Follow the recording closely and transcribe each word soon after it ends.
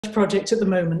project at the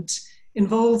moment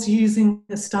involves using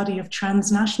a study of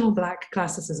transnational Black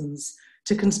classicisms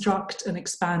to construct an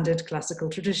expanded classical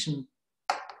tradition.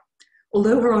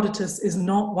 Although Herodotus is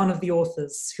not one of the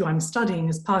authors who I'm studying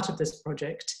as part of this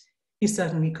project, he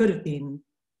certainly could have been.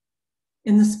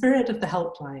 In the spirit of the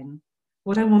Helpline,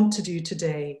 what I want to do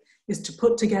today is to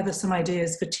put together some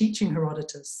ideas for teaching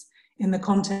Herodotus in the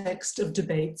context of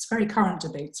debates, very current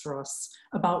debates for us,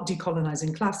 about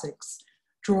decolonizing classics,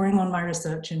 drawing on my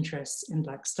research interests in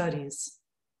Black studies.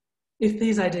 If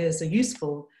these ideas are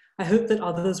useful, I hope that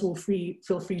others will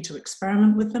feel free to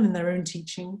experiment with them in their own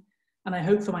teaching, and I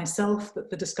hope for myself that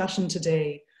the discussion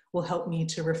today will help me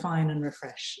to refine and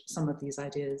refresh some of these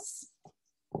ideas.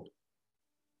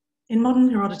 In modern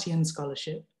Herodotean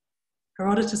scholarship,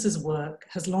 Herodotus's work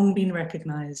has long been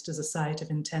recognized as a site of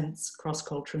intense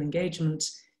cross-cultural engagement,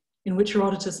 in which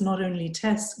Herodotus not only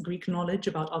tests Greek knowledge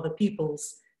about other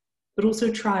peoples, but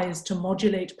also tries to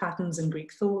modulate patterns in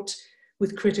Greek thought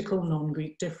with critical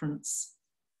non-Greek difference.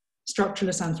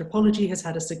 Structuralist anthropology has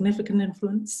had a significant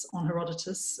influence on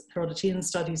Herodotean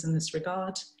studies in this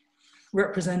regard,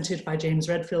 represented by James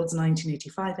Redfield's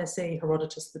 1985 essay,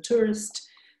 Herodotus the Tourist,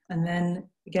 and then,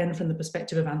 again from the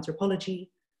perspective of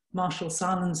anthropology, Marshall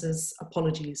Sahlins'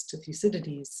 Apologies to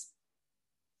Thucydides.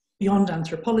 Beyond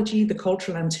anthropology, the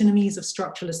cultural antinomies of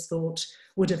structuralist thought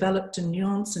were developed in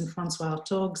nuance in François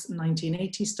Hartog's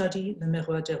 1980 study, Le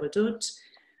Miroir d'Hérodote,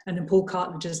 and in Paul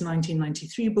Cartledge's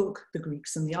 1993 book, The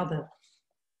Greeks and the Other.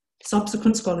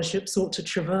 Subsequent scholarship sought to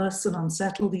traverse and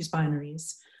unsettle these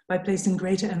binaries by placing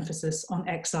greater emphasis on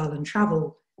exile and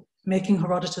travel, making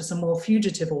Herodotus a more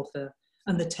fugitive author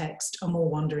and the text a more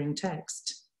wandering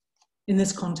text. In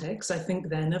this context, I think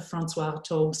then of François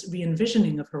Hartog's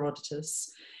re-envisioning of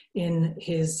Herodotus in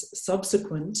his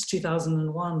subsequent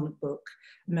 2001 book,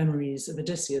 Memories of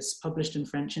Odysseus, published in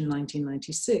French in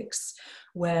 1996,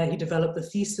 where he developed the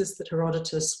thesis that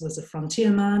Herodotus was a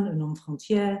frontierman, un homme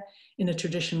frontière, in a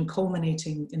tradition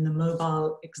culminating in the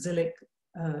mobile, exilic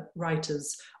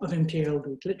writers of imperial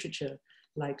Greek literature,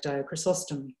 like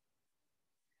Chrysostom.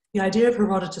 The idea of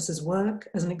Herodotus's work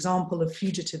as an example of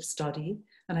fugitive study,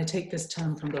 and I take this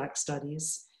term from Black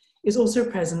studies, is also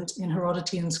present in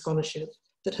Herodotean scholarship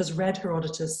that has read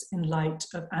Herodotus in light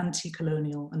of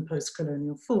anti-colonial and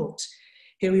post-colonial thought.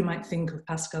 Here we might think of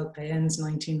Pascal Payen's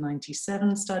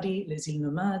 1997 study, Les Îles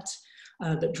Nomades,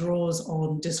 that draws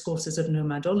on discourses of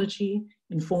nomadology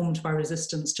informed by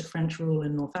resistance to French rule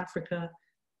in North Africa,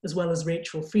 as well as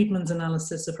Rachel Friedman's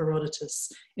analysis of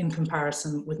Herodotus in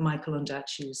comparison with Michael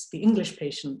Ondaatje's The English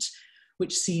Patient,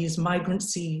 which sees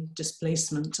migrancy,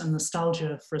 displacement, and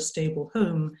nostalgia for a stable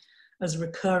home as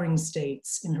recurring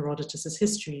states in Herodotus's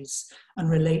histories and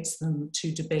relates them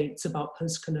to debates about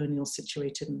post-colonial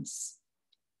situatedness.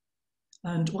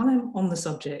 And while I'm on the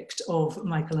subject of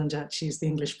Michael Ondaatje's The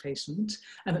English Patient,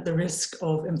 and at the risk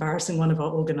of embarrassing one of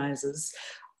our organizers,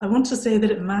 I want to say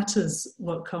that it matters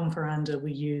what comparanda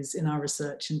we use in our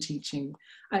research and teaching.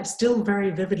 I still very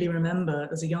vividly remember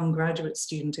as a young graduate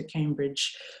student at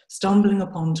Cambridge, stumbling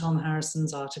upon Tom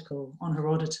Harrison's article on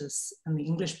Herodotus and the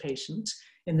English Patient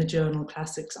in the journal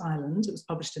Classics Ireland. It was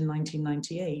published in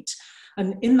 1998.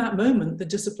 And in that moment, the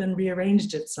discipline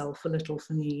rearranged itself a little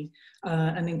for me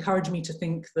and encouraged me to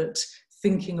think that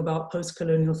thinking about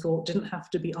post-colonial thought didn't have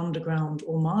to be underground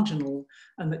or marginal,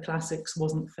 and that classics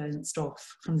wasn't fenced off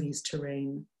from these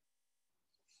terrain.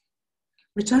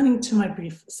 Returning to my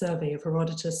brief survey of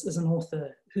Herodotus as an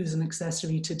author who's an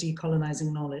accessory to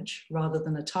decolonizing knowledge rather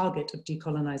than a target of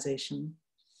decolonization,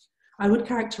 I would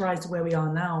characterize where we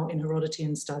are now in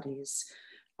Herodotean studies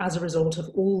as a result of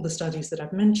all the studies that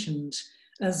I've mentioned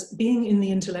as being in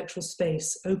the intellectual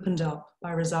space opened up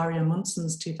by Rosaria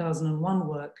Munson's 2001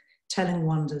 work, Telling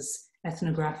Wonders,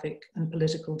 Ethnographic and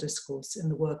Political Discourse in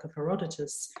the Work of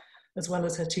Herodotus, as well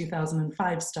as her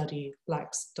 2005 study,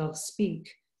 Black Doves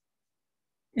Speak.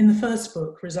 In the first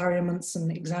book, Rosaria Munson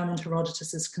examined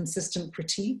Herodotus's consistent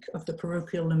critique of the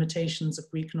parochial limitations of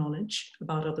Greek knowledge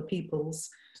about other peoples,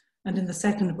 and in the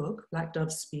second book, Black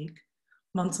Doves Speak,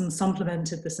 Munson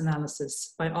supplemented this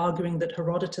analysis by arguing that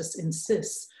Herodotus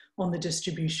insists on the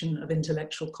distribution of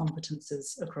intellectual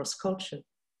competences across culture.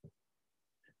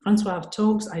 François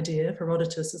Hartog's idea of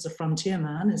Herodotus as a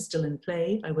frontierman is still in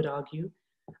play, I would argue,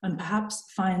 and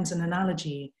perhaps finds an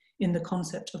analogy in the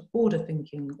concept of border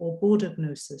thinking or border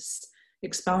gnosis,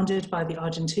 expounded by the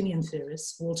Argentinian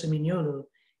theorist Walter Mignolo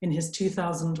in his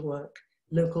 2000 work,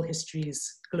 Local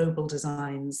Histories, Global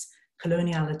Designs,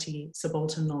 Coloniality,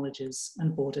 Subaltern Knowledges,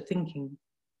 and Border Thinking.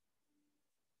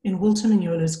 In Walter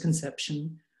Mignolo's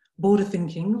conception, border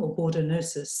thinking or border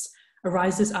gnosis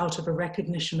arises out of a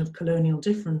recognition of colonial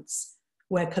difference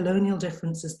where colonial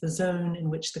difference is the zone in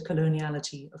which the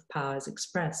coloniality of power is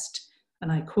expressed. And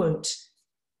I quote,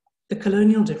 "The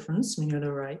colonial difference,"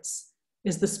 Mignolo writes,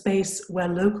 "is the space where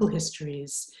local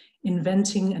histories,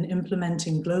 inventing and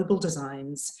implementing global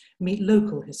designs, meet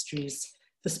local histories,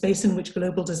 the space in which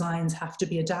global designs have to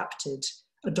be adapted,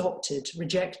 adopted,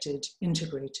 rejected,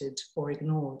 integrated, or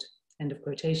ignored." End of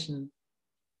quotation.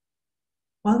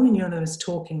 While Mignolo is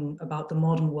talking about the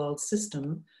modern world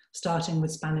system, starting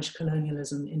with Spanish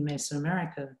colonialism in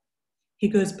Mesoamerica, he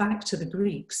goes back to the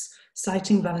Greeks,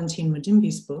 citing Valentin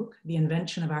Mudimbi's book, The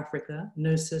Invention of Africa,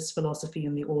 Gnosis, Philosophy,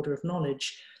 and the Order of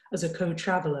Knowledge, as a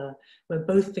co-traveler, where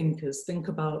both thinkers think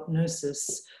about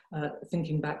Gnosis,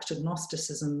 thinking back to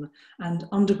Gnosticism, and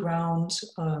underground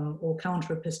or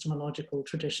counter-epistemological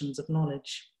traditions of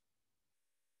knowledge.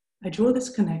 I draw this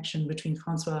connection between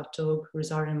François Hartog,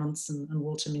 Rosario Munson, and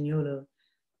Walter Mignolo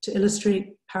to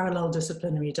illustrate parallel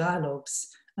disciplinary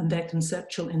dialogues and their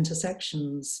conceptual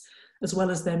intersections, as well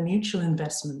as their mutual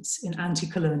investments in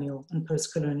anti-colonial and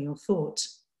post-colonial thought.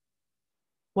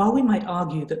 While we might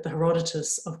argue that the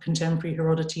Herodotus of contemporary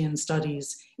Herodotean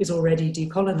studies is already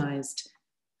decolonized,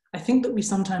 I think that we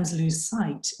sometimes lose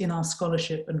sight in our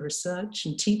scholarship and research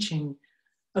and teaching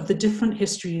of the different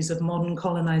histories of modern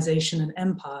colonization and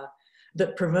empire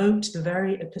that provoked the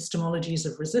very epistemologies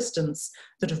of resistance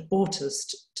that have brought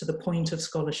us to the point of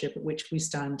scholarship at which we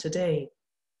stand today.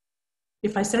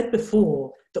 If I said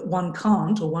before that one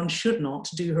can't or one should not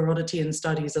do Herodotean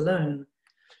studies alone,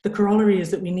 the corollary is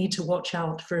that we need to watch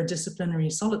out for a disciplinary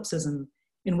solipsism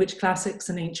in which classics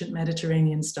and ancient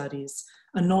Mediterranean studies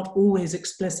are not always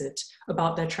explicit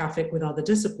about their traffic with other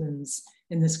disciplines,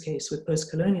 in this case with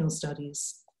post-colonial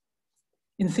studies.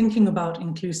 In thinking about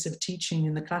inclusive teaching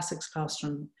in the classics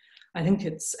classroom, I think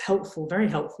it's helpful, very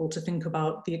helpful, to think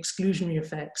about the exclusionary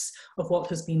effects of what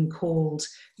has been called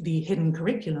the hidden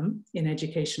curriculum in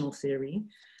educational theory.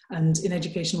 And in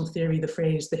educational theory, the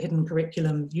phrase the hidden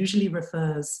curriculum usually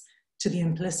refers to the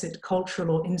implicit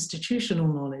cultural or institutional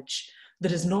knowledge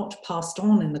that is not passed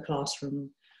on in the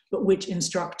classroom, but which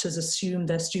instructors assume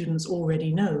their students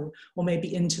already know, or maybe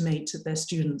intimate that their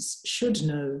students should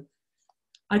know.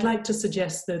 I'd like to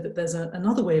suggest, though, that there's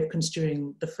another way of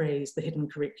construing the phrase, the hidden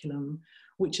curriculum,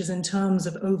 which is in terms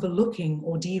of overlooking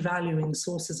or devaluing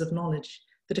sources of knowledge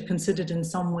that are considered in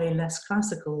some way less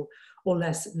classical or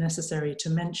less necessary to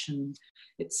mention.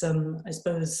 It's, I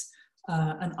suppose,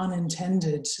 an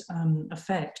unintended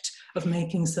effect of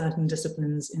making certain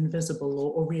disciplines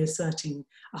invisible or reasserting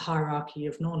a hierarchy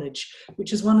of knowledge,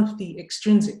 which is one of the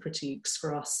extrinsic critiques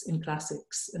for us in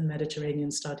classics and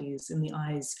Mediterranean studies in the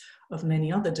eyes of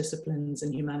many other disciplines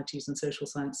in humanities and social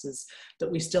sciences, that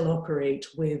we still operate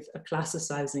with a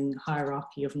classicizing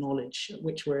hierarchy of knowledge at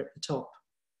which we're at the top.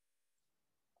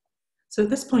 So at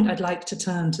this point, I'd like to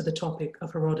turn to the topic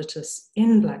of Herodotus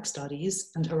in Black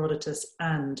Studies and Herodotus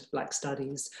and Black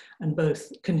Studies, and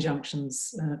both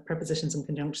conjunctions, prepositions and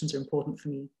conjunctions are important for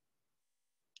me.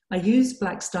 I use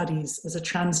Black Studies as a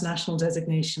transnational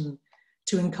designation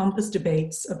to encompass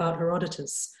debates about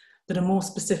Herodotus that are more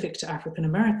specific to African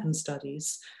American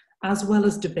studies, as well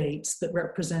as debates that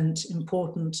represent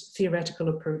important theoretical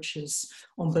approaches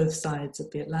on both sides of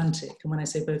the Atlantic. And when I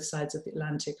say both sides of the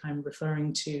Atlantic, I'm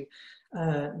referring to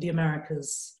the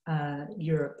Americas,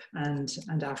 Europe, and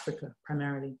Africa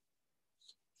primarily.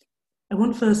 I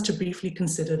want first to briefly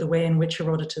consider the way in which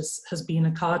Herodotus has been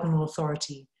a cardinal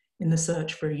authority in the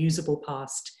search for a usable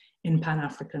past in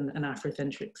Pan-African and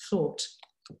Afrocentric thought.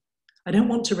 I don't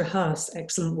want to rehearse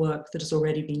excellent work that has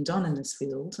already been done in this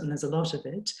field, and there's a lot of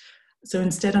it. So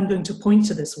instead, I'm going to point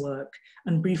to this work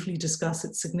and briefly discuss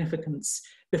its significance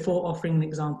before offering an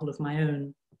example of my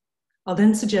own. I'll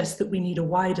then suggest that we need a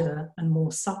wider and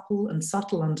more supple and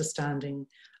subtle understanding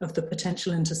of the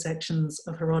potential intersections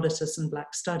of Herodotus and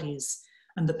Black Studies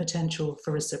and the potential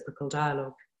for reciprocal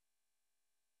dialogue.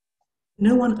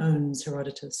 No one owns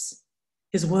Herodotus.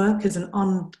 His work is an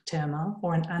un-tema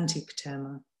or an antique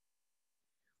tema.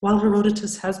 While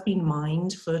Herodotus has been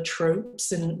mined for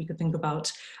tropes, and we could think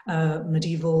about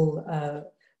medieval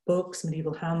books,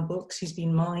 medieval handbooks, he's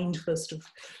been mined for sort of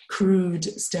crude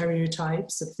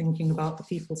stereotypes of thinking about the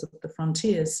peoples of the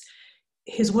frontiers.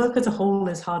 His work as a whole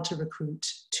is hard to recruit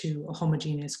to a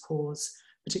homogeneous cause,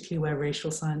 particularly where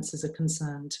racial sciences are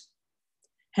concerned.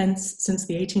 Hence, since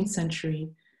the 18th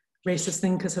century, racist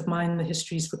thinkers have mined the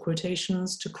histories for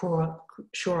quotations to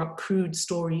shore up crude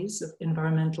stories of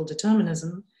environmental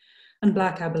determinism, and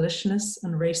Black abolitionists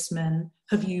and race men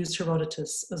have used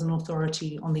Herodotus as an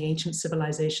authority on the ancient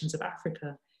civilizations of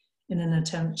Africa in an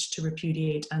attempt to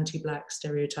repudiate anti-Black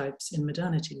stereotypes in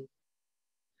modernity.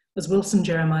 As Wilson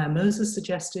Jeremiah Moses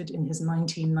suggested in his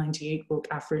 1998 book,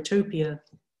 Afrotopia,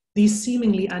 these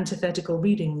seemingly antithetical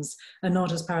readings are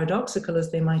not as paradoxical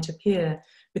as they might appear,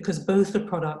 because both are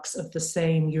products of the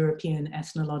same European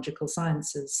ethnological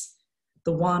sciences,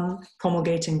 the one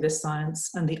promulgating this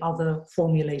science and the other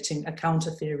formulating a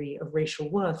counter theory of racial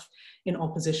worth in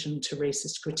opposition to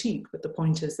racist critique. But the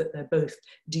point is that they're both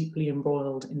deeply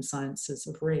embroiled in sciences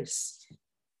of race.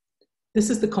 This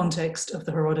is the context of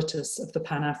the Herodotus of the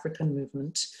Pan-African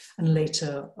movement and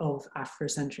later of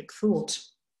Afrocentric thought.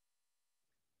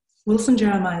 Wilson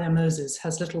Jeremiah Moses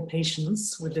has little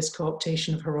patience with this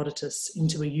co-optation of Herodotus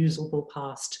into a usable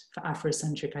past for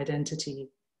Afrocentric identity,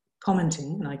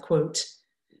 commenting, and I quote,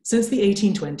 "Since the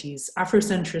 1820s,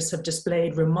 Afrocentrists have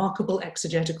displayed remarkable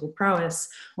exegetical prowess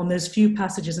on those few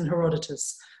passages in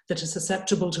Herodotus that are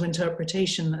susceptible to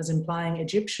interpretation as implying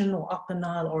Egyptian or Upper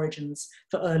Nile origins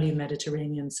for early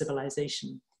Mediterranean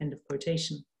civilization," end of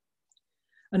quotation.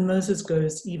 And Moses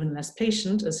goes even less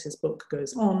patient as his book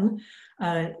goes on.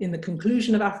 In the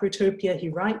conclusion of Afrotopia, he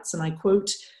writes, and I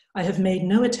quote, "I have made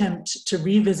no attempt to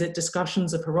revisit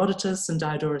discussions of Herodotus and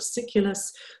Diodorus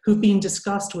Siculus, who've been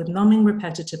discussed with numbing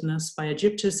repetitiveness by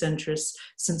Egyptocentrists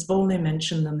since Volney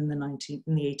mentioned them in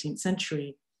the 18th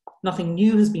century. Nothing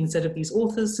new has been said of these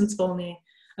authors since Volney,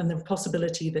 and the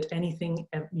possibility that anything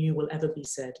new will ever be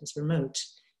said is remote,"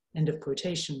 end of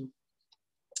quotation.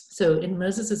 So in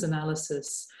Moses's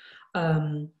analysis,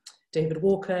 David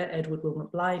Walker, Edward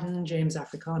Wilmot Blyden, James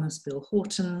Africanus, Bill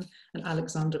Horton, and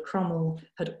Alexander Crummell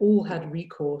had all had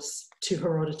recourse to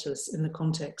Herodotus in the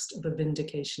context of a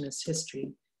vindicationist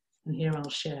history. And here I'll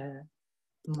share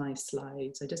my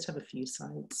slides. I just have a few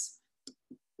slides.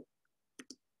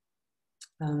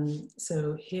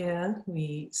 So here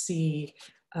we see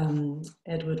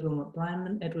Edward Wilmot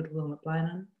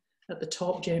Blyden. At the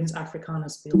top, James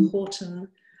Africanus, Bill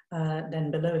Horton.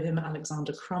 Then below him,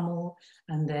 Alexander Crummell,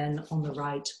 and then on the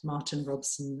right, Martin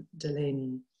Robson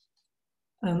Delaney.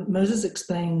 Moses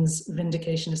explains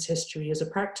vindicationist history as a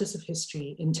practice of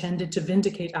history intended to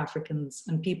vindicate Africans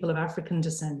and people of African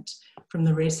descent from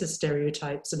the racist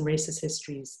stereotypes and racist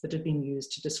histories that had been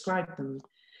used to describe them.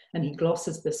 And he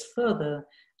glosses this further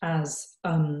as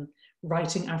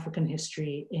writing African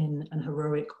history in an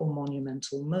heroic or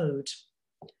monumental mode.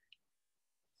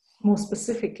 More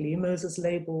specifically, Moses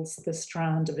labels this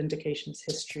strand of vindicationist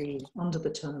history under the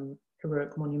term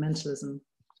heroic monumentalism.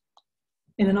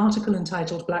 In an article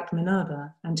entitled Black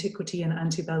Minerva, Antiquity and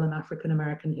Antebellum African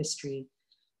American History,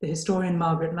 the historian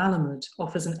Margaret Malamud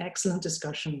offers an excellent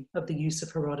discussion of the use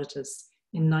of Herodotus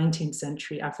in 19th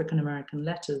century African American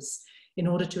letters in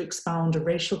order to expound a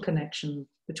racial connection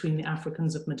between the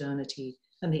Africans of modernity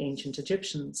and the ancient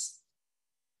Egyptians.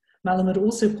 Malamud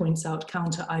also points out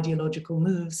counter-ideological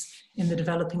moves in the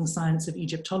developing science of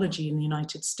Egyptology in the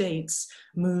United States,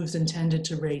 moves intended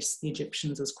to race the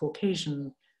Egyptians as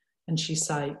Caucasian. And she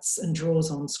cites and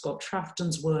draws on Scott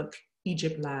Trafton's work,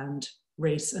 Egyptland,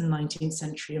 Race and 19th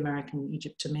Century American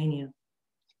Egyptomania.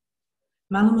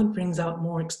 Malamud brings out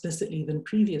more explicitly than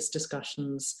previous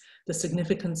discussions the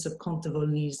significance of Comte de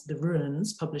Volney's The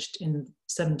Ruins, published in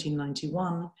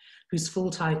 1791, whose full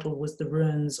title was The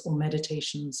Ruins or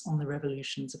Meditations on the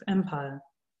Revolutions of Empire.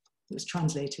 It was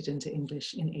translated into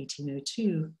English in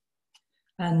 1802.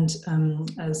 And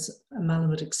as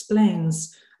Malamud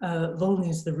explains,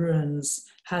 Volney's The Ruins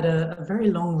had a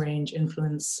very long-range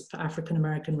influence for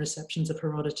African-American receptions of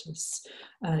Herodotus.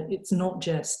 It's not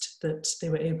just that they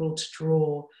were able to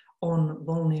draw on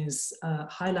Volney's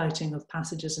highlighting of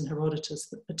passages in Herodotus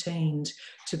that pertained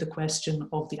to the question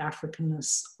of the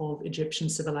Africanness of Egyptian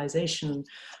civilization.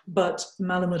 But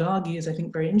Malamud argues, I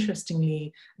think very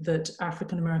interestingly, that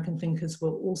African-American thinkers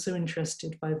were also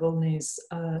interested by Volney's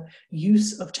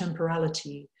use of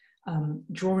temporality,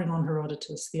 drawing on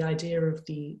Herodotus, the idea of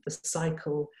the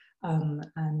cycle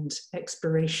and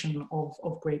expiration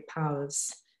of great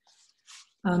powers.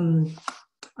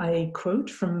 I quote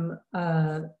from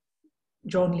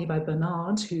John Levi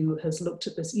Bernard, who has looked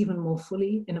at this even more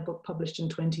fully in a book published in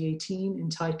 2018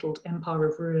 entitled Empire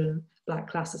of Ruin, Black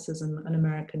Classicism and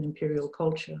American Imperial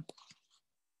Culture.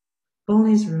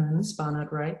 Volney's Ruins,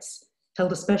 Barnard writes,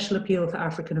 held a special appeal for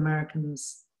African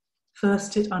Americans.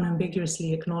 First, it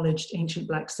unambiguously acknowledged ancient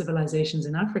Black civilizations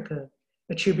in Africa,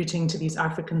 attributing to these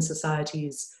African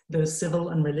societies those civil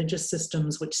and religious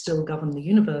systems which still govern the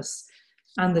universe,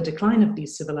 and the decline of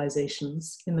these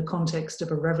civilizations, in the context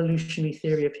of a revolutionary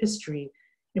theory of history,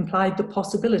 implied the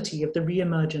possibility of the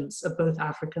re-emergence of both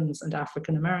Africans and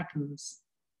African Americans.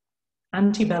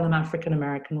 Antebellum African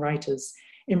American writers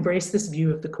embrace this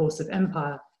view of the course of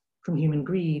empire from human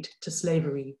greed to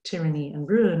slavery, tyranny, and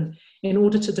ruin, in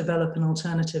order to develop an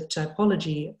alternative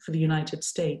typology for the United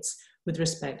States with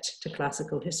respect to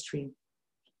classical history.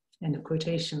 End of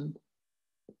quotation.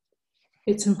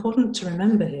 It's important to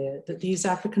remember here that these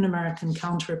African-American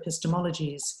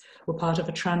counter-epistemologies were part of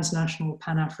a transnational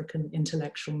Pan-African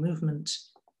intellectual movement.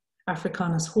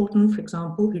 Africanus Horton, for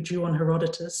example, who drew on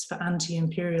Herodotus for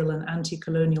anti-imperial and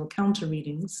anti-colonial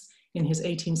counter-readings in his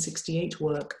 1868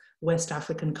 work, West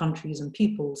African Countries and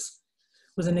Peoples,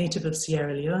 was a native of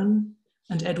Sierra Leone,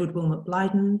 and Edward Wilmot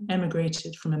Blyden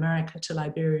emigrated from America to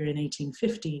Liberia in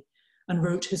 1850 and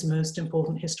wrote his most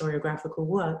important historiographical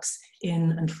works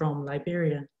in and from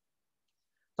Liberia.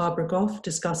 Barbara Goff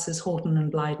discusses Horton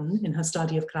and Blyden in her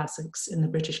study of classics in the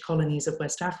British colonies of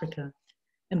West Africa,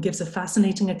 and gives a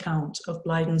fascinating account of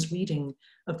Blyden's reading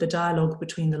of the dialogue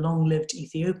between the long-lived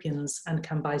Ethiopians and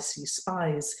Cambyses'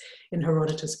 spies in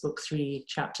Herodotus Book 3,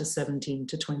 chapters 17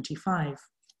 to 25.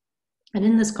 And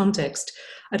in this context,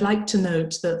 I'd like to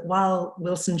note that while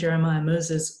Wilson Jeremiah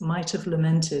Moses might have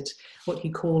lamented what he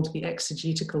called the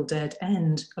exegetical dead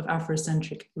end of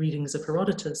Afrocentric readings of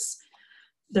Herodotus,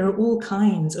 there are all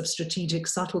kinds of strategic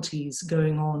subtleties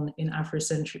going on in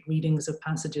Afrocentric readings of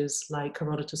passages like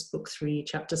Herodotus Book 3,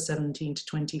 chapters 17 to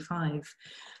 25.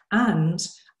 And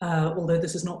although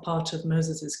this is not part of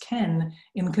Moses's ken,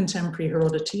 in contemporary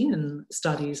Herodotean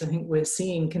studies, I think we're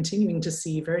continuing to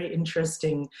see very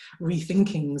interesting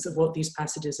rethinkings of what these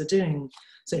passages are doing.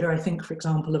 So here I think, for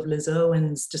example, of Liz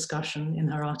Irwin's discussion in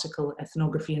her article,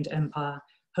 Ethnography and Empire,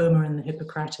 Homer and the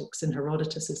Hippocratics in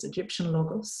Herodotus's Egyptian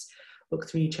Logos, Book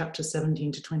 3, chapters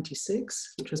 17 to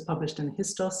 26, which was published in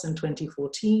Histos in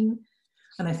 2014.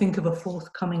 And I think of a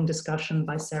forthcoming discussion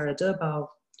by Sarah Durbow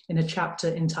in a chapter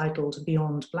entitled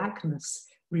Beyond Blackness,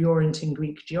 Reorienting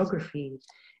Greek Geography,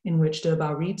 in which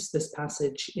Durbow reads this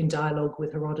passage in dialogue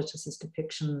with Herodotus's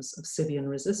depictions of Scythian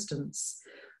resistance.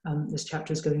 This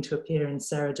chapter is going to appear in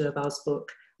Sarah Durbow's book,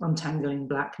 Untangling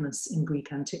Blackness in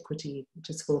Greek Antiquity, which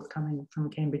is forthcoming from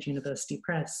Cambridge University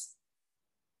Press.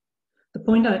 The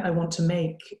point I want to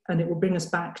make, and it will bring us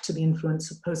back to the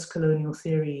influence of post-colonial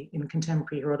theory in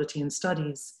contemporary Herodotean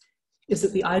studies, is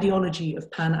that the ideology of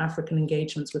Pan-African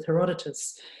engagements with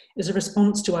Herodotus is a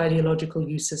response to ideological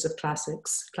uses of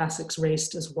classics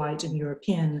raced as white and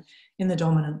European in the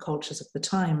dominant cultures of the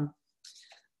time.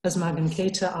 As Magan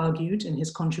Keita argued in his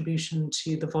contribution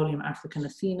to the volume African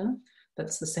Athena,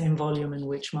 that's the same volume in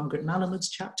which Margaret Malamud's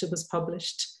chapter was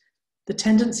published, the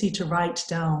tendency to write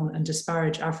down and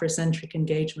disparage Afrocentric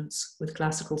engagements with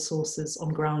classical sources on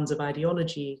grounds of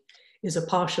ideology is a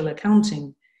partial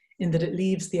accounting, in that it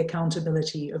leaves the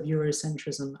accountability of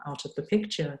Eurocentrism out of the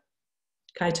picture.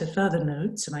 Keita further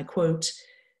notes, and I quote,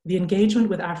 "The engagement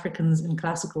with Africans in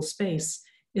classical space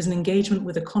is an engagement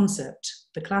with a concept,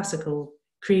 the classical,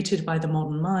 created by the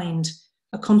modern mind,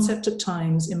 a concept at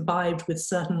times imbibed with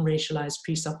certain racialized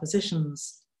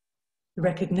presuppositions. The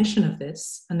recognition of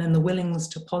this, and then the willingness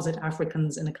to posit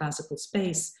Africans in a classical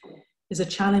space, is a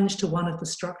challenge to one of the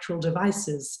structural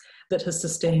devices that has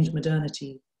sustained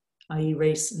modernity, i.e.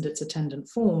 race and its attendant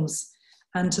forms,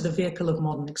 and to the vehicle of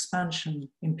modern expansion,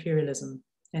 imperialism."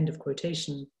 End of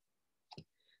quotation.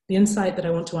 The insight that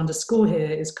I want to underscore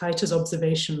here is Keita's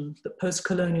observation that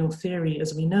post-colonial theory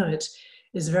as we know it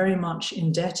is very much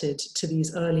indebted to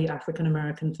these early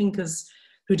African-American thinkers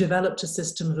who developed a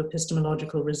system of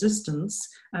epistemological resistance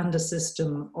and a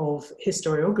system of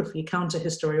historiography,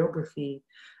 counter-historiography,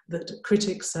 that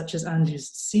critics such as Andrews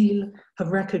Seal have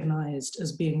recognized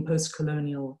as being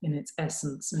post-colonial in its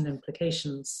essence and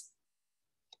implications.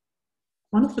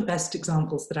 One of the best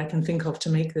examples that I can think of to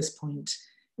make this point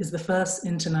is the first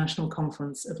international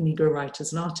conference of Negro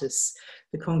writers and artists,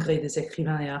 the Congrès des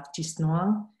Écrivains et Artistes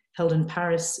Noirs, held in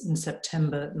Paris in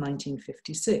September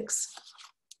 1956.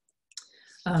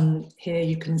 Here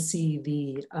you can see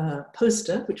the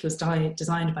poster, which was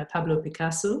designed by Pablo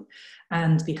Picasso,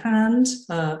 and the hand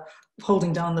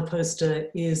holding down the poster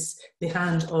is the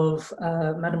hand of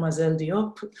Mademoiselle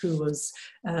Diop, who was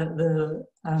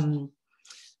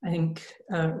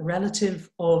relative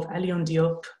of Alioune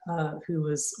Diop, who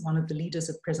was one of the leaders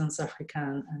of Présence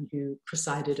Africaine and who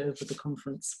presided over the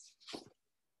conference.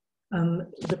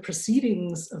 The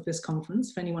proceedings of this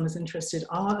conference, if anyone is interested,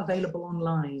 are available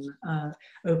online,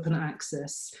 open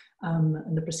access,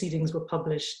 and the proceedings were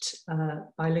published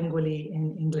bilingually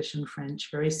in English and French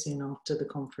very soon after the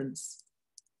conference.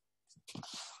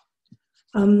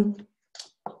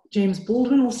 James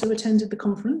Baldwin also attended the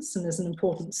conference and is an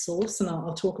important source, and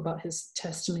I'll talk about his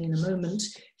testimony in a moment.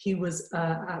 He was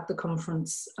at the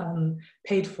conference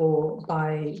paid for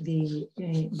by the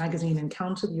magazine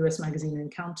Encounter, the US magazine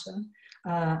Encounter,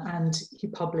 and he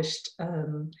published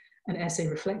an essay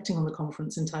reflecting on the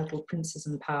conference entitled Princes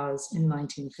and Powers in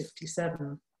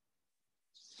 1957.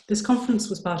 This conference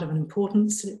was part of an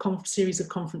important series of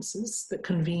conferences that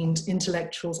convened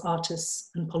intellectuals, artists,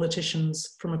 and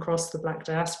politicians from across the Black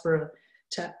diaspora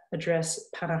to address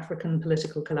Pan-African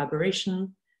political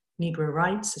collaboration, Negro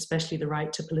rights, especially the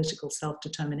right to political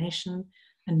self-determination,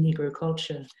 and Negro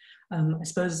culture. I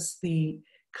suppose the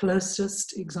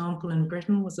closest example in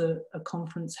Britain was a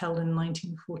conference held in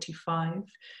 1945,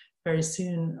 very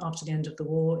soon after the end of the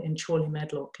war, in Chorley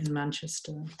Medlock in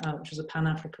Manchester, which was a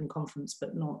Pan-African conference,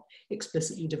 but not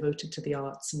explicitly devoted to the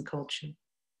arts and culture.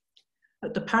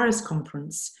 At the Paris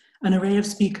conference, an array of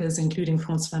speakers, including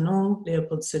Frantz Fanon,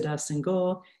 Léopold Sédar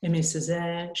Senghor, Aimé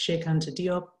Césaire, Cheikh Anta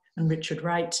Diop, and Richard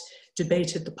Wright,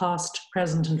 debated the past,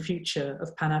 present, and future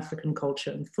of Pan-African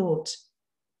culture and thought.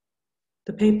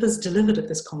 The papers delivered at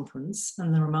this conference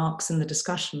and the remarks in the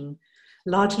discussion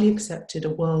largely accepted a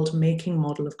world-making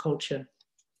model of culture,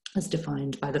 as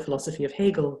defined by the philosophy of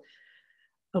Hegel,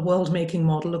 a world-making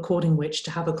model according which to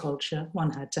have a culture,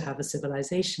 one had to have a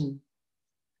civilization.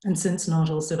 And since not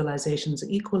all civilizations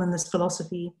are equal in this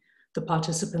philosophy, the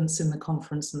participants in the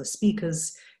conference and the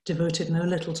speakers devoted no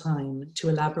little time to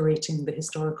elaborating the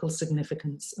historical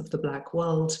significance of the Black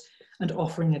world and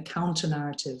offering a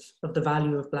counter-narrative of the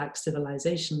value of Black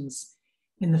civilizations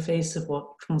in the face of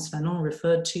what Frantz Fanon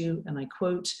referred to, and I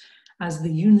quote, as the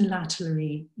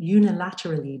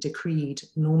unilaterally decreed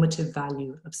normative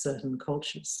value of certain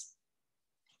cultures.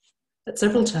 At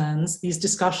several turns, these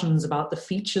discussions about the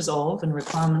features of and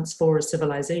requirements for a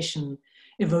civilization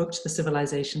evoked the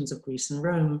civilizations of Greece and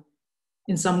Rome.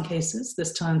 In some cases,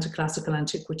 this turn to classical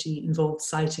antiquity involved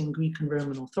citing Greek and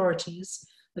Roman authorities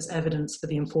as evidence for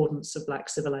the importance of Black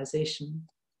civilization,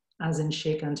 as in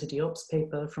Cheikh Anta Diop's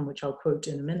paper, from which I'll quote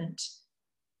in a minute.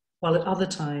 While at other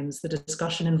times, the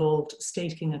discussion involved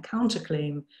staking a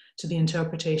counterclaim to the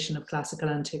interpretation of classical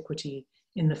antiquity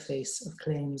in the face of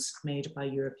claims made by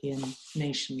European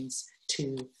nations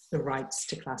to the rights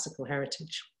to classical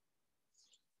heritage.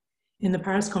 In the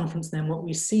Paris conference, then, what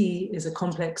we see is a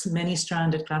complex,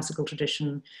 many-stranded classical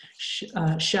tradition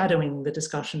shadowing the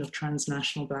discussion of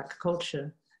transnational Black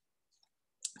culture.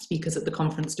 Speakers at the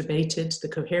conference debated the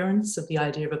coherence of the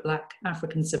idea of a Black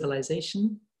African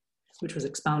civilization, which was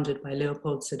expounded by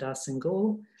Léopold Sédar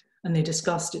Senghor, and they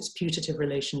discussed its putative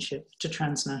relationship to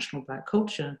transnational Black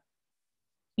culture.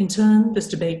 In turn, this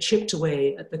debate chipped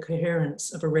away at the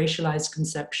coherence of a racialized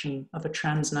conception of a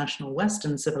transnational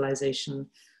Western civilization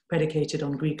predicated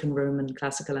on Greek and Roman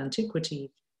classical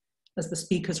antiquity, as the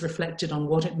speakers reflected on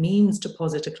what it means to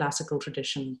posit a classical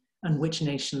tradition and which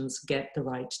nations get the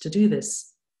right to do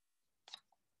this.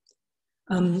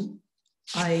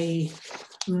 I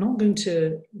am not going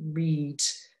to read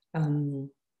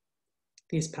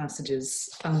these passages,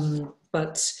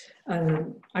 but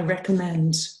I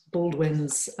recommend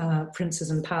Baldwin's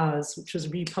Princes and Powers, which was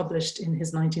republished in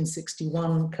his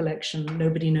 1961 collection,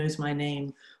 Nobody Knows My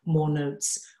Name, More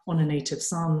Notes on a Native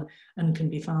Son, and can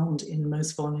be found in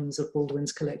most volumes of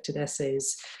Baldwin's collected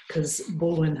essays, because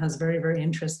Baldwin has very, very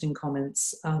interesting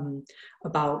comments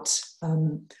about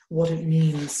what it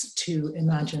means to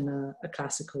imagine a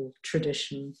classical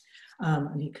tradition.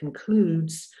 And he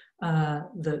concludes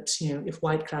that, you know, if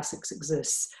white classics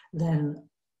exists, then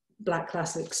Black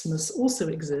classics must also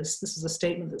exist. This is a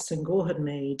statement that Senghor had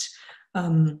made.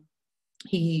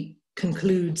 He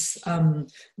concludes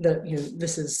that, you know,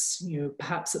 this is, you know,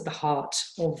 perhaps at the heart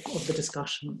of the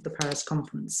discussion of the Paris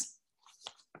conference.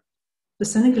 The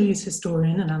Senegalese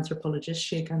historian and anthropologist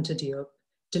Cheikh Anta Diop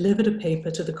delivered a paper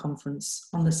to the conference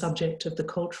on the subject of the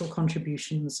cultural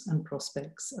contributions and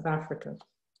prospects of Africa.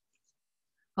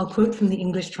 I'll quote from the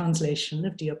English translation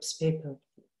of Diop's paper.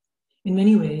 In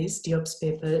many ways, Diop's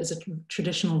paper is a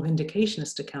traditional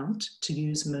vindicationist account, to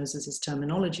use Moses's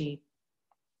terminology.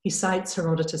 He cites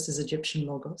Herodotus's Egyptian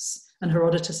logos and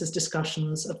Herodotus's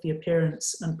discussions of the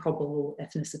appearance and probable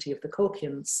ethnicity of the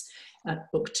Colchians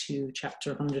at Book 2,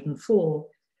 Chapter 104.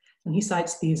 And he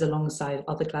cites these alongside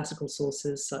other classical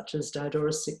sources such as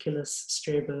Diodorus Siculus,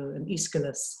 Strabo, and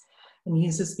Aeschylus, and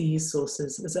uses these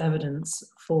sources as evidence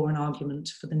for an argument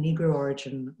for the Negro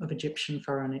origin of Egyptian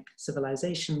pharaonic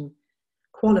civilization,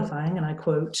 qualifying, and I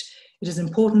quote, "It is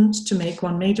important to make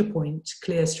one major point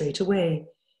clear straight away.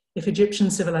 If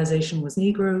Egyptian civilization was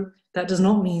Negro, that does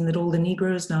not mean that all the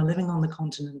Negroes now living on the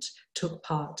continent took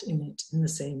part in it in the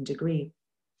same degree."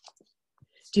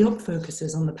 Diop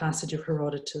focuses on the passage of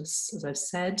Herodotus, as I've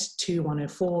said,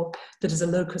 2:104, that is a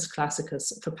locus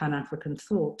classicus for Pan-African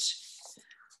thought.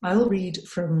 I'll read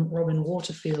from Robin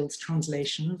Waterfield's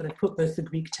translation, but I put both the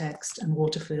Greek text and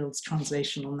Waterfield's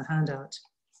translation on the handout.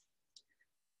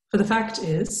 For the fact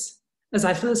is, as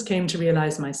I first came to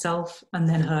realize myself and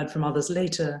then heard from others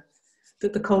later,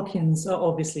 that the Colchians are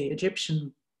obviously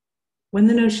Egyptian. When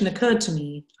the notion occurred to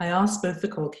me, I asked both the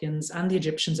Colchians and the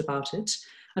Egyptians about it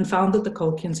and found that the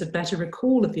Colchians had better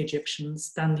recall of the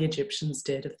Egyptians than the Egyptians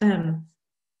did of them.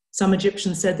 Some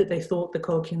Egyptians said that they thought the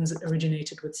Colchians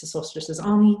originated with Sesostris'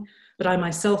 army, but I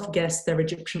myself guessed their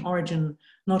Egyptian origin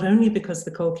not only because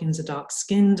the Colchians are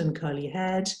dark-skinned and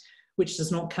curly-haired, which does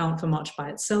not count for much by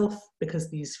itself because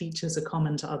these features are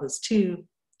common to others too,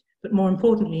 but more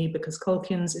importantly because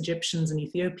Colchians, Egyptians, and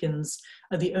Ethiopians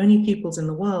are the only peoples in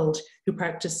the world who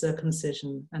practice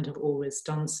circumcision and have always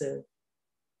done so.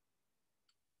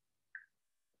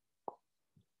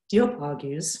 Diop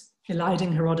argues,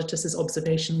 eliding Herodotus'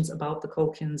 observations about the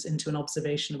Colchians into an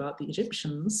observation about the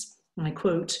Egyptians, and I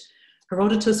quote,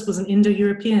 Herodotus was an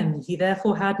Indo-European. He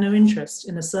therefore had no interest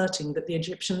in asserting that the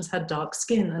Egyptians had dark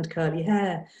skin and curly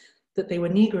hair, that they were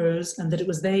Negroes, and that it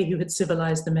was they who had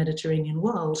civilized the Mediterranean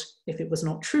world, if it was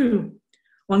not true.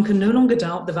 One can no longer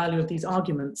doubt the value of these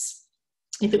arguments.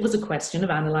 If it was a question of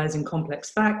analyzing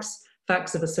complex facts,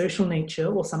 facts of a social nature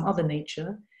or some other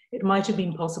nature, it might have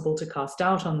been possible to cast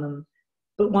doubt on them.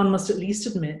 But one must at least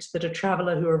admit that a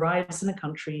traveler who arrives in a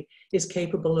country is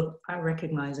capable of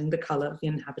recognizing the color of the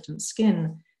inhabitant's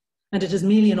skin. And it is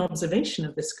merely an observation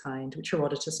of this kind which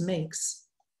Herodotus makes.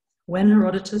 When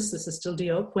Herodotus, this is still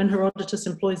Diop, when Herodotus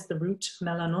employs the root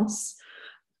melanos,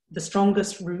 the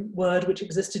strongest root word which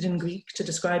existed in Greek to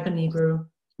describe a Negro,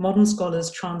 modern scholars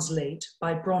translate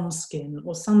by bronze skin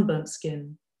or sunburnt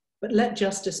skin. But let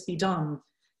justice be done.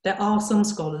 There are some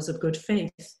scholars of good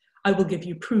faith. I will give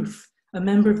you proof. A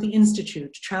member of the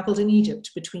Institute traveled in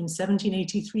Egypt between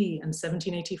 1783 and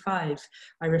 1785.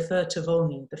 I refer to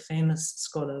Volney, the famous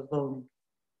scholar Volney.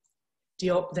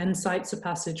 Diop then cites a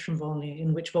passage from Volney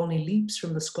in which Volney leaps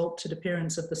from the sculpted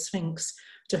appearance of the Sphinx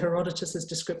to Herodotus'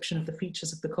 description of the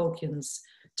features of the Colchians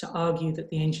to argue that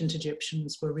the ancient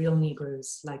Egyptians were real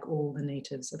Negroes like all the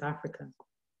natives of Africa.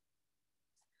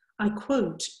 I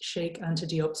quote Sheikh Anta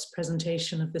Diop's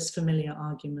presentation of this familiar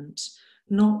argument,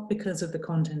 not because of the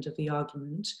content of the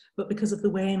argument, but because of the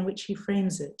way in which he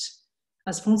frames it.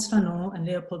 As Frantz Fanon and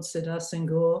Léopold Sédar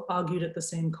Senghor argued at the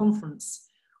same conference,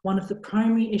 one of the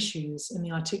primary issues in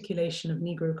the articulation of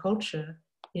Negro culture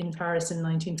in Paris in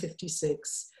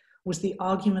 1956 was the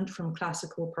argument from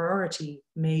classical priority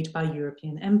made by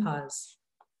European empires,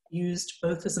 used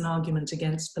both as an argument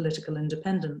against political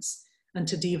independence and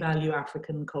to devalue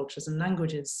African cultures and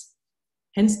languages.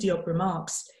 Hence Diop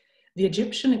remarks, the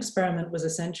Egyptian experiment was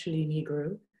essentially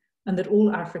Negro, and that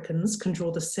all Africans can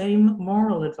draw the same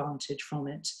moral advantage from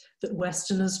it that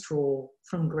Westerners draw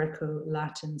from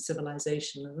Greco-Latin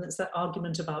civilization. And it's that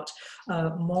argument about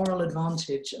moral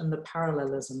advantage and the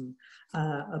parallelism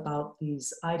about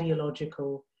these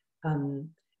ideological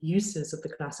uses of the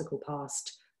classical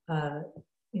past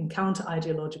in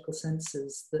counter-ideological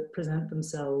senses that present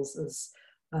themselves as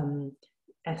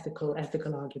ethical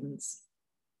arguments.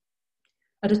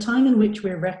 At a time in which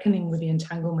we're reckoning with the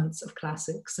entanglements of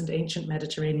classics and ancient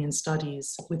Mediterranean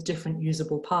studies with different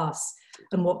usable paths,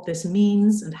 and what this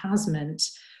means and has meant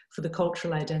for the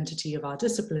cultural identity of our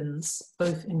disciplines,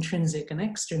 both intrinsic and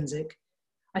extrinsic,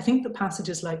 I think that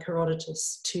passages like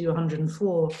Herodotus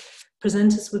 204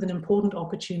 present us with an important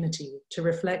opportunity to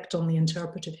reflect on the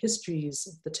interpretive histories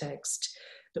of the text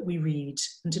that we read,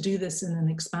 and to do this in an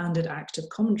expanded act of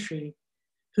commentary.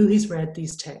 Who has read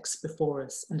these texts before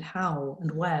us, and how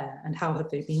and where and how have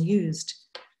they been used?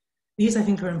 These, I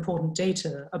think, are important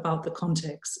data about the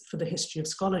context for the history of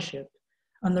scholarship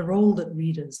and the role that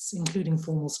readers, including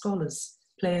formal scholars,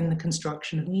 play in the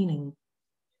construction of meaning.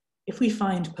 If we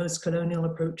find post-colonial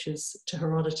approaches to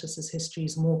Herodotus'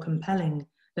 histories more compelling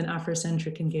than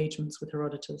Afrocentric engagements with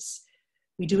Herodotus,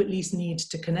 we do at least need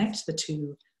to connect the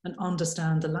two and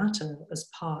understand the latter as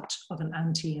part of an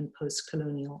anti- and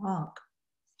post-colonial arc.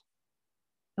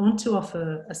 I want to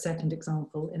offer a second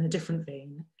example in a different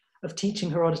vein of teaching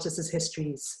Herodotus'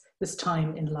 histories, this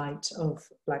time in light of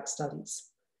Black studies,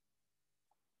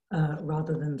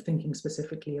 rather than thinking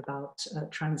specifically about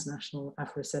transnational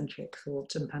Afrocentric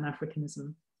thought and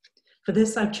Pan-Africanism. For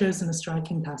this, I've chosen a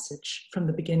striking passage from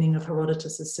the beginning of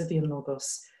Herodotus' Scythian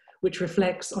Logos, which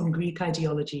reflects on Greek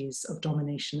ideologies of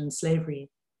domination and slavery.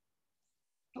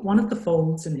 One of the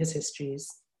folds in his histories,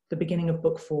 the beginning of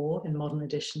Book 4 in modern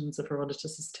editions of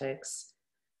Herodotus' texts,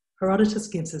 Herodotus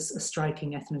gives us a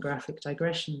striking ethnographic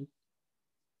digression.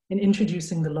 In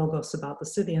introducing the Logos about the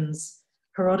Scythians,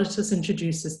 Herodotus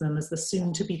introduces them as the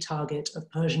soon-to-be target of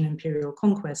Persian imperial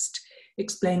conquest,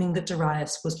 explaining that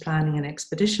Darius was planning an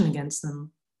expedition against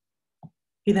them.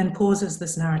 He then pauses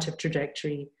this narrative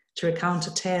trajectory to recount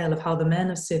a tale of how the men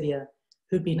of Scythia,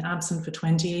 who'd been absent for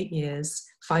 28 years,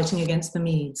 fighting against the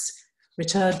Medes,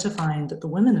 returned to find that the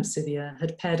women of Scythia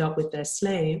had paired up with their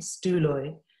slaves,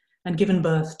 douloi, and given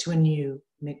birth to a new,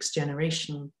 mixed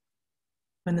generation.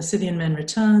 When the Scythian men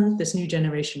return, this new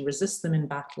generation resists them in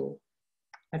battle.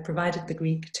 I provided the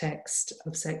Greek text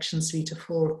of sections 3 to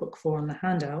 4 of book 4 on the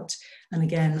handout, and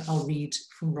again, I'll read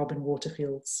from Robin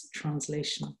Waterfield's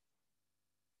translation.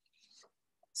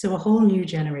 So a whole new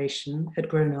generation had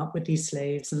grown up with these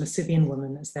slaves and the Scythian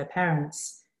women as their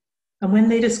parents. And when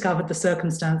they discovered the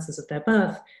circumstances of their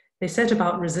birth, they set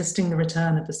about resisting the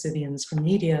return of the Scythians from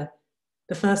Media.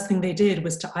 The first thing they did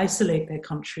was to isolate their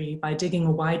country by digging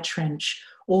a wide trench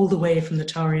all the way from the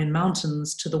Taurian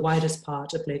mountains to the widest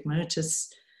part of Lake Moeotis.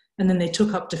 And then they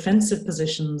took up defensive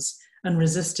positions and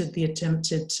resisted the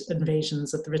attempted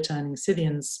invasions of the returning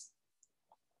Scythians.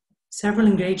 Several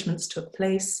engagements took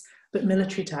place, but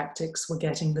military tactics were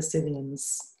getting the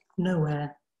Scythians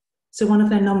nowhere. So one of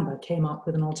their number came up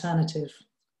with an alternative.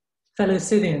 "Fellow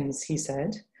Scythians," he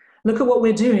said, "look at what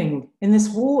we're doing. In this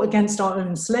war against our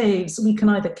own slaves, we can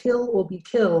either kill or be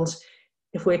killed.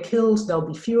 If we're killed, there'll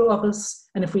be fewer of us,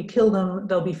 and if we kill them,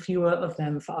 there'll be fewer of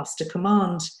them for us to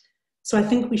command. So I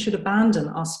think we should abandon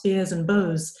our spears and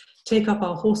bows, take up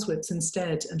our horsewhips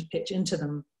instead, and pitch into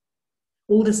them."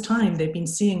 All this time, they've been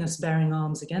seeing us bearing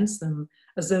arms against them,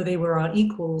 as though they were our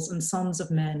equals and sons of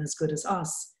men as good as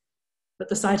us. But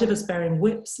the sight of us bearing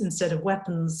whips instead of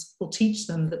weapons will teach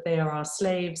them that they are our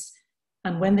slaves,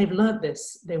 and when they've learnt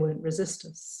this, they won't resist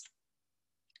us.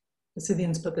 The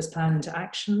Scythians put this plan into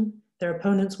action. Their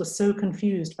opponents were so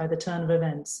confused by the turn of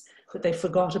events that they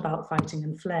forgot about fighting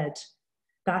and fled.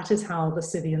 That is how the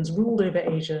Scythians ruled over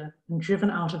Asia and, driven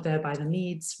out of there by the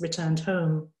Medes, returned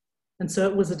home. And so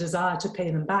it was a desire to pay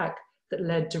them back that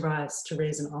led Darius to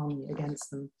raise an army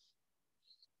against them.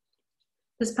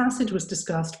 This passage was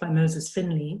discussed by Moses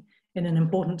Finley in an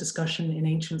important discussion in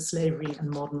Ancient Slavery and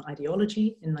Modern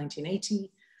Ideology in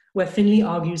 1980, where Finley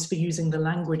argues for using the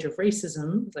language of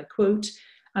racism, as I quote,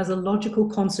 as a logical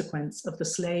consequence of the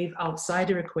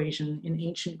slave-outsider equation in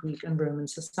ancient Greek and Roman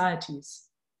societies.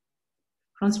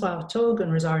 Francois Hartog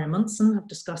and Rosario Munson have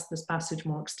discussed this passage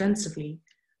more extensively,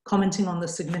 commenting on the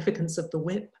significance of the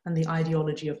whip and the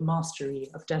ideology of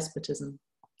mastery of despotism.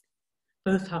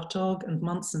 Both Hartog and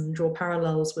Munson draw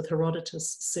parallels with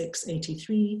Herodotus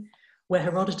 683, where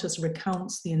Herodotus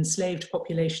recounts the enslaved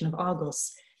population of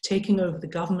Argos taking over the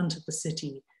government of the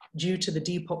city due to the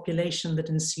depopulation that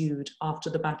ensued after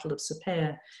the Battle of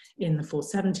Sapea in the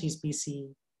 470s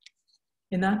BC.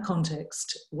 In that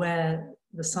context, when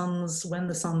the sons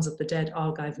of the dead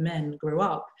Argive men grow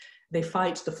up, they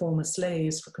fight the former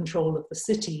slaves for control of the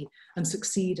city and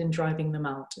succeed in driving them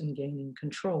out and gaining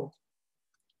control.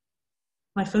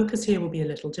 My focus here will be a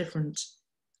little different.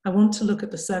 I want to look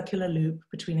at the circular loop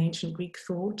between ancient Greek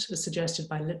thought, as suggested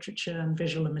by literature and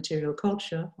visual and material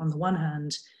culture, on the one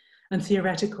hand, and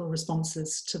theoretical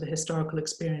responses to the historical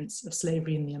experience of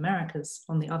slavery in the Americas,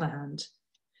 on the other hand.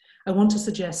 I want to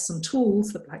suggest some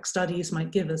tools that Black Studies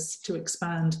might give us to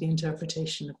expand the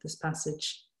interpretation of this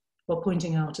passage, while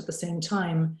pointing out at the same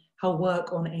time how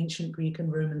work on ancient Greek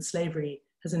and Roman slavery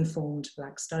has informed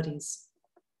Black Studies.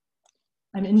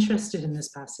 I'm interested in this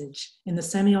passage in the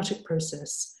semiotic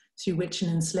process through which an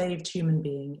enslaved human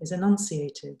being is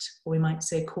enunciated, or we might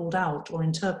say called out or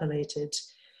interpolated,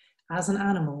 as an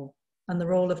animal, and the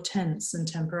role of tense and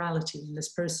temporality in this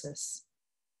process.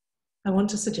 I want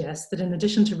to suggest that in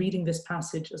addition to reading this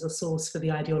passage as a source for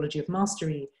the ideology of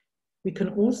mastery, we can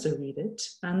also read it,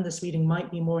 and this reading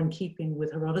might be more in keeping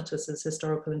with Herodotus's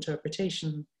historical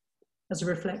interpretation, as a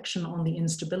reflection on the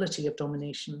instability of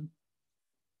domination.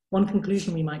 One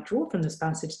conclusion we might draw from this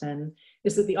passage then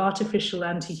is that the artificial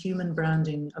anti-human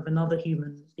branding of another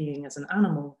human being as an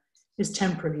animal is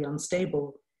temporally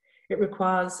unstable. It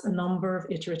requires a number of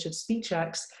iterative speech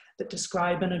acts that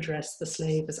describe and address the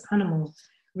slave as animal,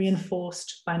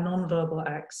 reinforced by non-verbal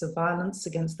acts of violence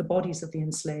against the bodies of the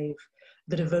enslaved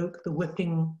that evoke the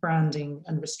whipping, branding,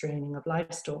 and restraining of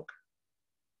livestock.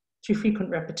 Through frequent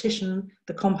repetition,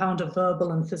 the compound of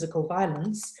verbal and physical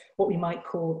violence, what we might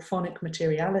call phonic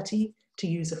materiality, to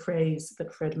use a phrase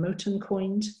that Fred Moten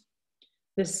coined,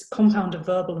 this compound of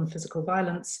verbal and physical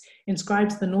violence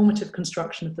inscribes the normative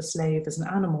construction of the slave as an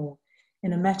animal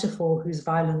in a metaphor whose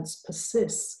violence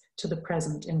persists to the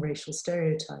present in racial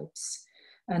stereotypes.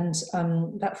 And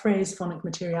that phrase, phonic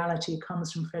materiality,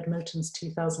 comes from Fred Moten's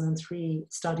 2003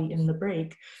 study In the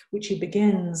Break, which he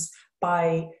begins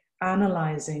by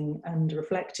analyzing and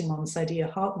reflecting on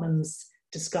Saidiya Hartman's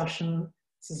discussion.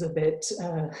 This is a bit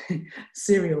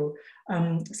serial.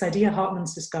 Saidiya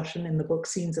Hartman's discussion in the book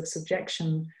Scenes of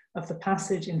Subjection of the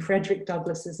passage in Frederick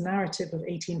Douglass's narrative of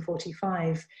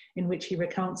 1845, in which he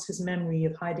recounts his memory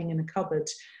of hiding in a cupboard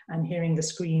and hearing the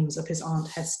screams of his Aunt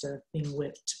Hester being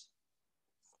whipped.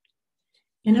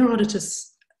 In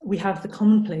Herodotus, we have the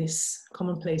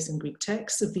commonplace in Greek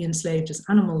texts of the enslaved as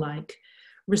animal-like,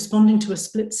 responding to a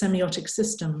split semiotic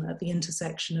system at the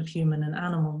intersection of human and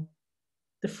animal.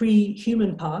 The free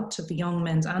human part of the young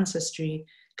men's ancestry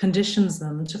conditions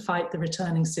them to fight the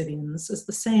returning Scythians as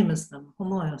the same as them,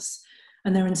 homoios,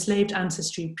 and their enslaved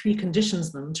ancestry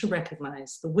preconditions them to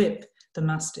recognize the whip, the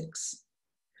mastics.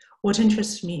 What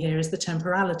interests me here is the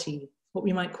temporality, what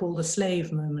we might call the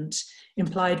slave moment,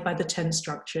 implied by the tense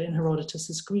structure in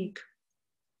Herodotus's Greek.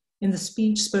 In the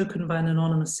speech spoken by an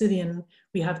anonymous Scythian,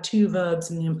 we have two verbs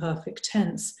in the imperfect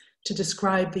tense to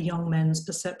describe the young men's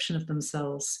perception of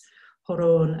themselves,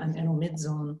 horon and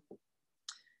enomidzon.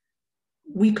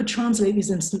 We could translate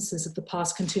these instances of the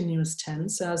past continuous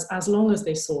tense as long as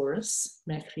they saw us,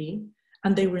 mechri,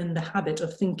 and they were in the habit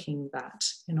of thinking that,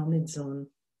 enomidzon.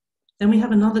 Then we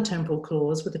have another temporal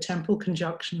clause with the temporal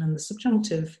conjunction and the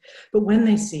subjunctive, but when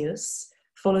they see us,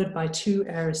 followed by two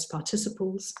aorist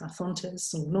participles,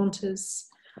 athontes and gnontes,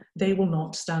 they will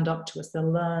not stand up to us.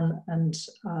 They'll learn and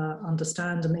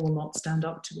understand, and they will not stand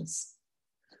up to us.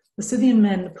 The Scythian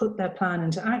men put their plan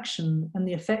into action, and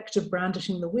the effect of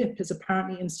brandishing the whip is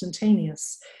apparently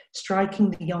instantaneous,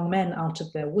 striking the young men out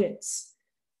of their wits.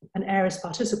 An aorist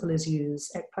participle is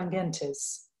used,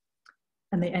 ekplangentes,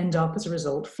 and they end up, as a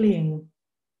result, fleeing.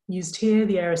 Used here,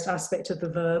 the aorist aspect of the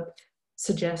verb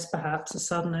suggests perhaps a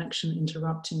sudden action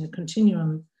interrupting a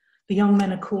continuum. The young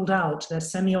men are called out, they're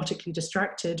semiotically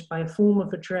distracted by a form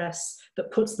of address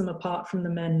that puts them apart from the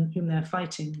men whom they're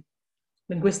fighting.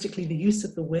 Linguistically, the use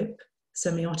of the whip,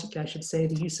 semiotically I should say,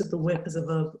 the use of the whip as a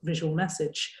verb visual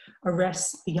message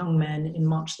arrests the young men in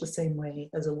much the same way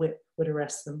as a whip would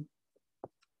arrest them.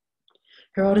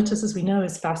 Herodotus, as we know,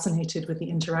 is fascinated with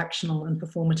the interactional and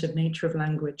performative nature of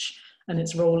language and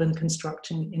its role in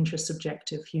constructing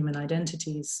intersubjective human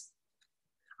identities.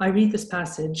 I read this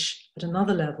passage at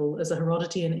another level as a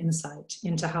Herodotean insight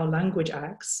into how language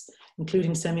acts,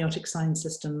 including semiotic sign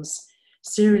systems,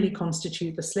 serially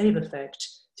constitute the slave effect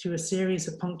through a series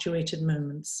of punctuated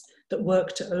moments that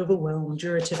work to overwhelm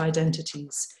durative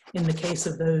identities in the case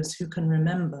of those who can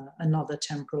remember another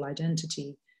temporal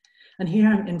identity. And here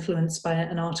I'm influenced by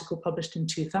an article published in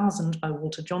 2000 by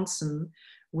Walter Johnson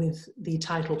with the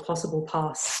title Possible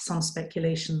Past, Some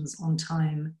Speculations on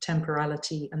Time,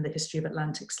 Temporality, and the History of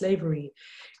Atlantic Slavery,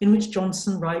 in which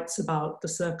Johnson writes about the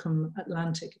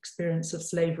circum-Atlantic experience of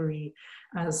slavery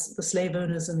as the slave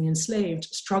owners and the enslaved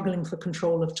struggling for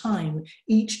control of time,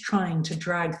 each trying to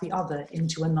drag the other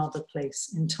into another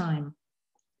place in time.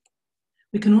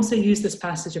 We can also use this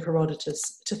passage of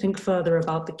Herodotus to think further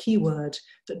about the key word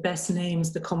that best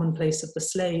names the commonplace of the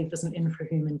slave as an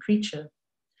infrahuman creature.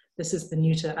 This is the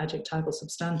neuter adjectival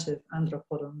substantive,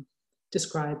 andropodon,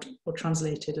 described or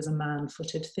translated as a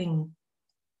man-footed thing.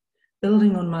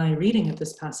 Building on my reading of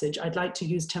this passage, I'd like to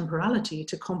use temporality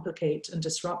to complicate and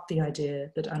disrupt the idea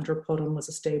that andropodon was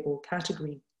a stable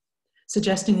category,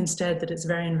 suggesting instead that its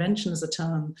very invention as a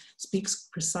term speaks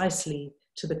precisely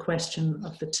to the question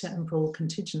of the temporal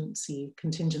contingency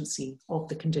of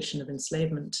the condition of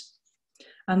enslavement.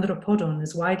 Andropodon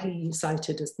is widely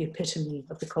cited as the epitome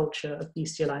of the culture of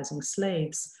bestializing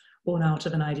slaves, born out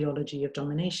of an ideology of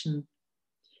domination.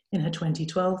 In her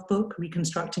 2012 book,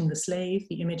 Reconstructing the Slave,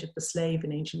 the Image of the Slave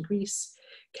in Ancient Greece,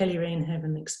 Kelly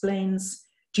Rainhaven explains,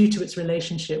 due to its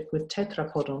relationship with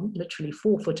tetrapodon, literally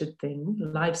four-footed thing,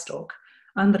 livestock,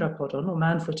 andropodon, or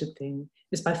man-footed thing,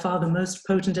 is by far the most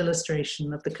potent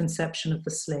illustration of the conception of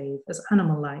the slave as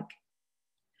animal-like.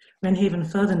 Rainhaven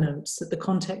further notes that the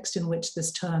context in which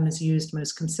this term is used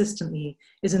most consistently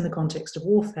is in the context of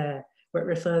warfare, where it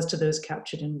refers to those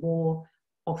captured in war,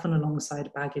 often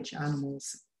alongside baggage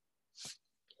animals.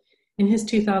 In his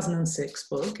 2006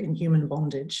 book, In Human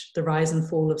Bondage, The Rise and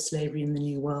Fall of Slavery in the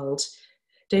New World,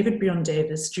 David Bryon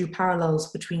Davis drew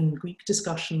parallels between Greek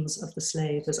discussions of the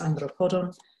slave as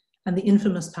andropodon and the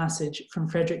infamous passage from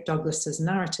Frederick Douglass's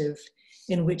narrative,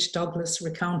 in which Douglass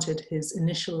recounted his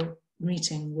initial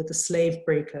meeting with the slave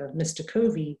breaker, Mr.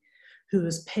 Covey, who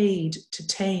was paid to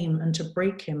tame and to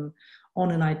break him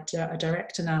on a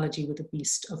direct analogy with a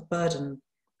beast of burden,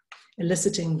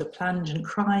 eliciting the plangent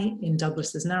cry in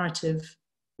Douglass's narrative,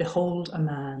 behold a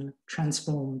man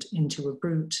transformed into a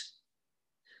brute.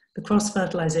 The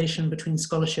cross-fertilization between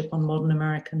scholarship on modern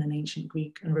American and ancient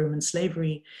Greek and Roman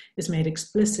slavery is made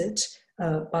explicit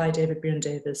by David Breon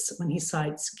Davis when he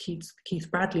cites Keith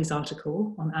Bradley's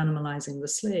article on animalizing the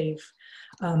slave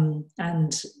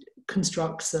and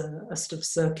constructs a sort of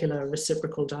circular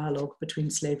reciprocal dialogue between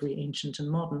slavery, ancient and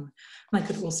modern. And I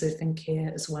could also think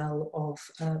here as well of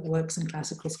works in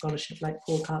classical scholarship like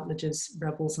Paul Cartledge's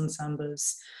Rebels and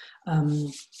Sambos,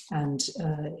 and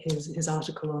his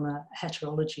article on a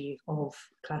heterology of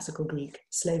classical Greek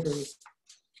slavery.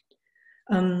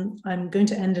 I'm going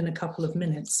to end in a couple of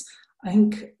minutes. I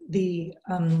think the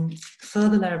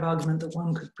further layer of argument that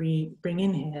one could bring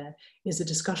in here is a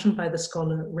discussion by the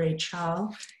scholar Ray Chow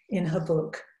in her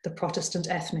book, The Protestant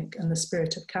Ethnic and the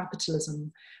Spirit of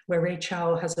Capitalism, where Ray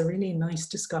Chow has a really nice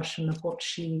discussion of what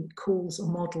she calls a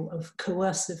model of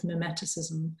coercive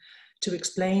mimeticism to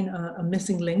explain a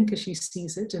missing link, as she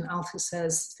sees it, in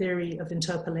Althusser's theory of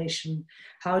interpolation.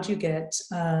 How do you get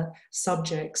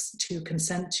subjects to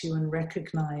consent to and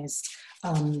recognize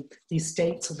these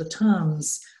states or the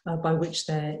terms by which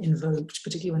they're invoked,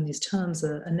 particularly when these terms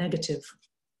are negative?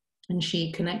 And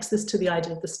she connects this to the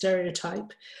idea of the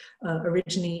stereotype,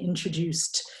 originally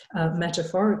introduced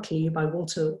metaphorically by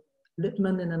Walter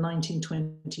Lippmann in a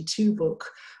 1922 book,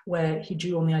 where he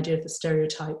drew on the idea of the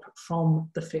stereotype from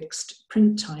the fixed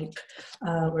print type,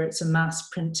 where it's a mass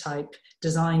print type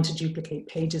designed to duplicate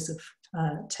pages of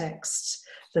text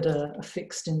that are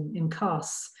fixed in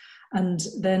casts. And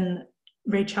then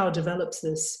Ray Chow develops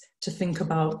this to think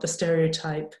about the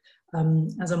stereotype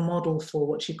as a model for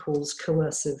what she calls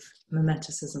coercive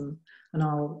mimeticism. And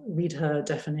I'll read her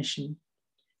definition.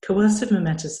 Coercive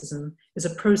mimeticism is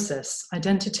a process,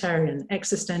 identitarian,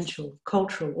 existential,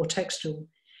 cultural, or textual,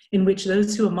 in which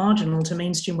those who are marginal to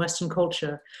mainstream Western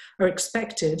culture are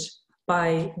expected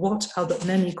by what Albert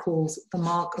Memmi calls the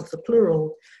mark of the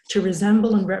plural to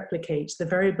resemble and replicate the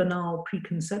very banal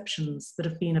preconceptions that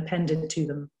have been appended to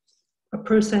them. A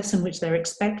process in which they're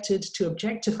expected to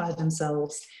objectify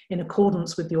themselves in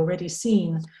accordance with the already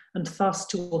seen and thus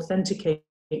to authenticate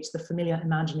the familiar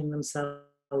imagining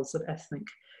themselves of ethnic.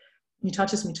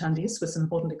 Mutatis mutandis, with some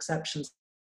important exceptions.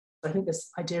 I think this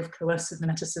idea of coercive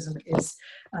mimeticism is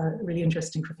really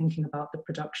interesting for thinking about the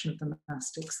production of the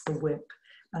monastics, the whip,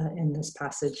 in this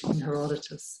passage in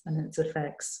Herodotus and its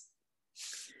effects.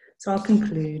 So I'll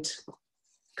conclude.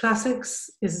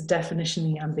 Classics is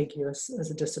definitionally ambiguous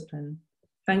as a discipline,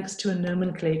 thanks to a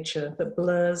nomenclature that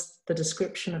blurs the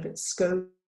description of its scope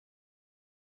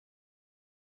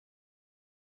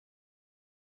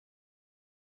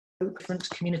different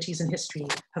communities in history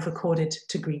have recorded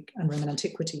to Greek and Roman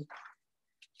antiquity.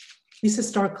 These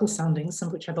historical soundings, some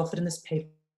of which I've offered in this paper,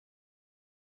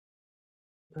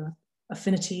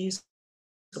 affinities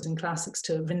in classics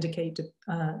to vindicate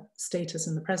status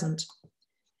in the present,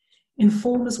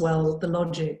 inform as well the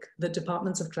logic that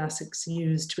departments of classics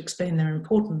use to explain their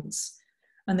importance,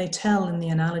 and they tell in the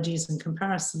analogies and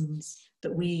comparisons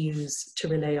that we use to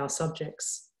relay our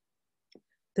subjects.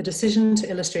 The decision to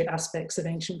illustrate aspects of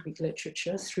ancient Greek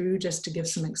literature through, just to give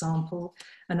some example,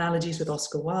 analogies with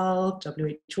Oscar Wilde,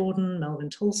 W.H. Auden, Melvin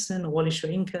Tolson, or Wally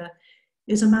Soyinka,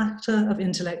 is a matter of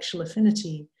intellectual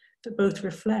affinity that both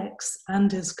reflects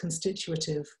and is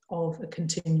constitutive of a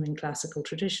continuing classical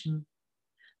tradition.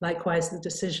 Likewise, the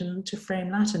decision to frame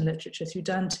Latin literature through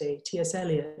Dante, T.S.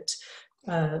 Eliot,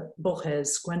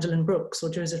 Borges, Gwendolyn Brooks, or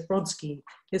Joseph Brodsky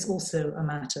is also a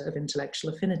matter of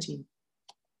intellectual affinity.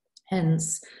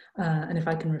 Hence, and if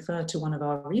I can refer to one of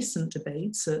our recent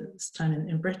debates, this time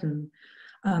in Britain,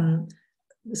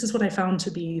 this is what I found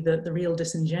to be the real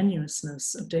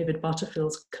disingenuousness of David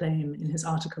Butterfield's claim in his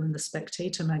article in The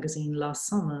Spectator magazine last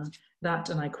summer that,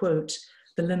 and I quote,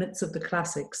 "The limits of the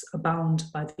classics are bound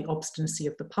by the obstinacy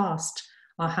of the past.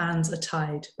 Our hands are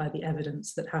tied by the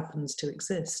evidence that happens to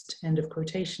exist," end of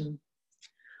quotation.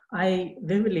 I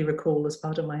vividly recall, as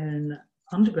part of my own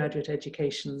undergraduate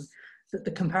education, that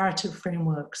the comparative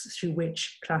frameworks through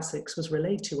which classics was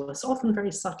relayed to us, often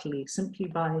very subtly, simply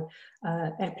by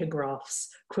epigraphs,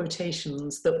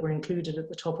 quotations that were included at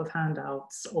the top of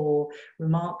handouts, or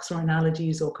remarks or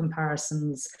analogies or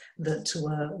comparisons that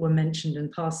were mentioned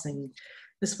in passing.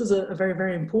 This was a very,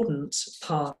 very important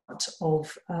part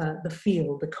of the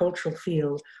feel, the cultural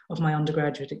feel of my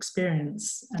undergraduate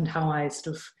experience and how I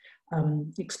sort of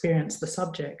experienced the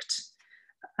subject.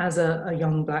 As a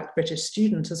young Black British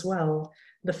student as well,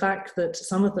 the fact that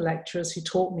some of the lecturers who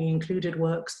taught me included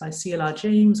works by C.L.R.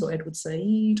 James or Edward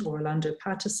Said or Orlando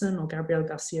Patterson or Gabriel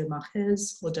Garcia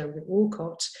Marquez or Derek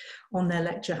Walcott on their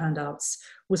lecture handouts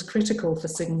was critical for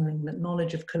signaling that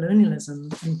knowledge of colonialism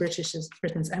in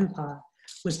Britain's empire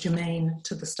was germane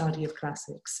to the study of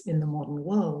classics in the modern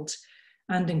world,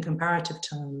 and in comparative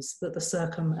terms, that the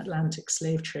circum-Atlantic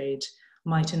slave trade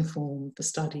might inform the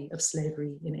study of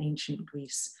slavery in ancient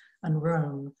Greece and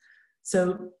Rome.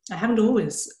 So I haven't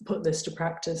always put this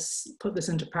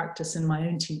into practice in my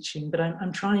own teaching, but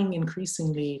I'm trying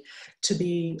increasingly to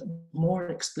be more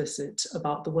explicit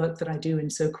about the work that I do in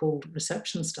so-called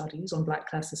reception studies on Black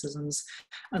classicisms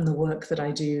and the work that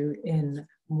I do in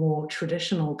more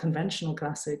traditional, conventional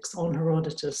classics on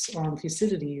Herodotus or on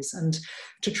Thucydides, and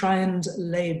to try and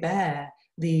lay bare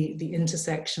the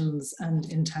intersections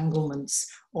and entanglements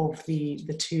of the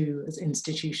two as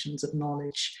institutions of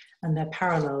knowledge and their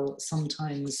parallel,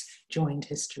 sometimes joined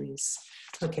histories.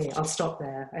 Okay, I'll stop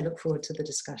there. I look forward to the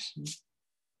discussion.